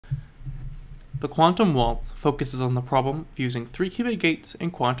The quantum waltz focuses on the problem of using 3-qubit gates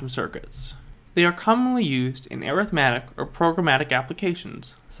in quantum circuits. They are commonly used in arithmetic or programmatic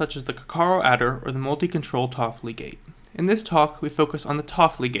applications, such as the Kokoro adder or the multi-control Toffoli gate. In this talk, we focus on the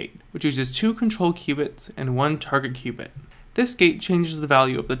Toffoli gate, which uses 2 control qubits and 1 target qubit. This gate changes the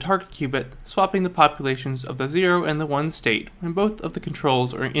value of the target qubit, swapping the populations of the 0 and the 1 state when both of the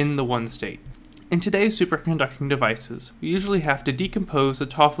controls are in the 1 state. In today's superconducting devices, we usually have to decompose the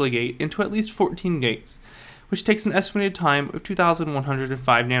Toffoli gate into at least 14 gates, which takes an estimated time of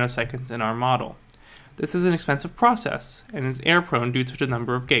 2,105 nanoseconds in our model. This is an expensive process and is error-prone due to the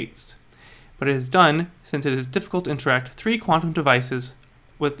number of gates, but it is done since it is difficult to interact 3 quantum devices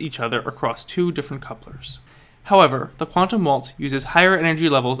with each other across 2 different couplers. However, the quantum waltz uses higher energy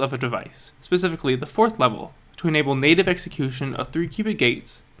levels of a device, specifically the 4th level, to enable native execution of 3-qubit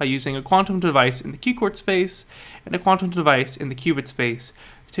gates by using a quantum device in the q-quart space and a quantum device in the qubit space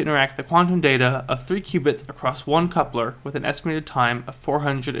to interact the quantum data of 3 qubits across 1 coupler with an estimated time of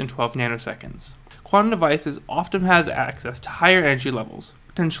 412 nanoseconds. Quantum devices often has access to higher energy levels,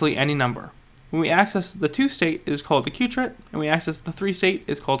 potentially any number. When we access the 2 state, it is called a q-trit, and we access the 3 state,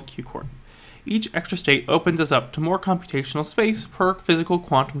 it is called a q-quart. Each extra state opens us up to more computational space per physical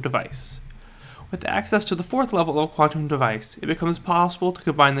quantum device. With access to the 4th level of quantum device, it becomes possible to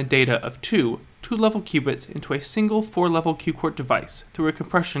combine the data of 2 2-level qubits into a single 4-level q-quart device through a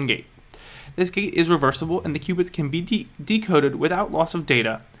compression gate. This gate is reversible and the qubits can be decoded without loss of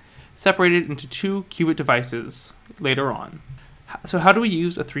data, separated into 2 qubit devices later on. So how do we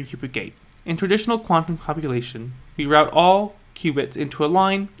use a 3-qubit gate? In traditional quantum compilation, we route all qubits into a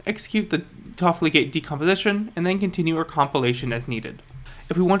line, execute the Toffoli gate decomposition, and then continue our compilation as needed.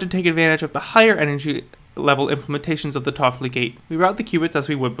 If we want to take advantage of the higher energy level implementations of the Toffoli gate, we route the qubits as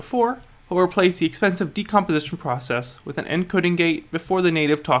we would before, but replace the expensive decomposition process with an encoding gate before the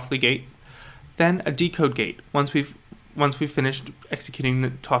native Toffoli gate, then a decode gate once we've finished executing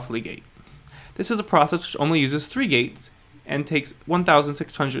the Toffoli gate. This is a process which only uses 3 gates and takes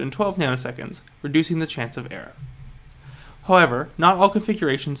 1,612 nanoseconds, reducing the chance of error. However, not all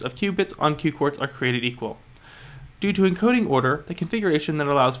configurations of qubits on q-quarts are created equal. Due to encoding order, the configuration that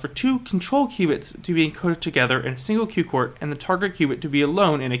allows for 2 control qubits to be encoded together in a single q-quart and the target qubit to be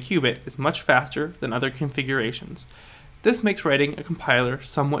alone in a qubit is much faster than other configurations. This makes writing a compiler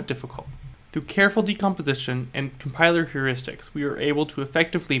somewhat difficult. Through careful decomposition and compiler heuristics, we are able to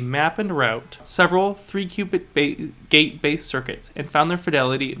effectively map and route several 3-qubit gate-based circuits and found their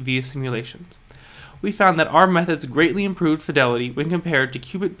fidelity via simulations. We found that our methods greatly improved fidelity when compared to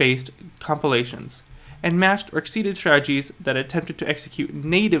qubit-based compilations, and matched or exceeded strategies that attempted to execute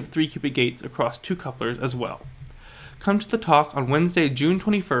native 3-qubit gates across 2 couplers as well. Come to the talk on Wednesday, June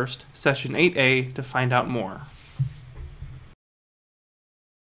 21st, Session 8A to find out more.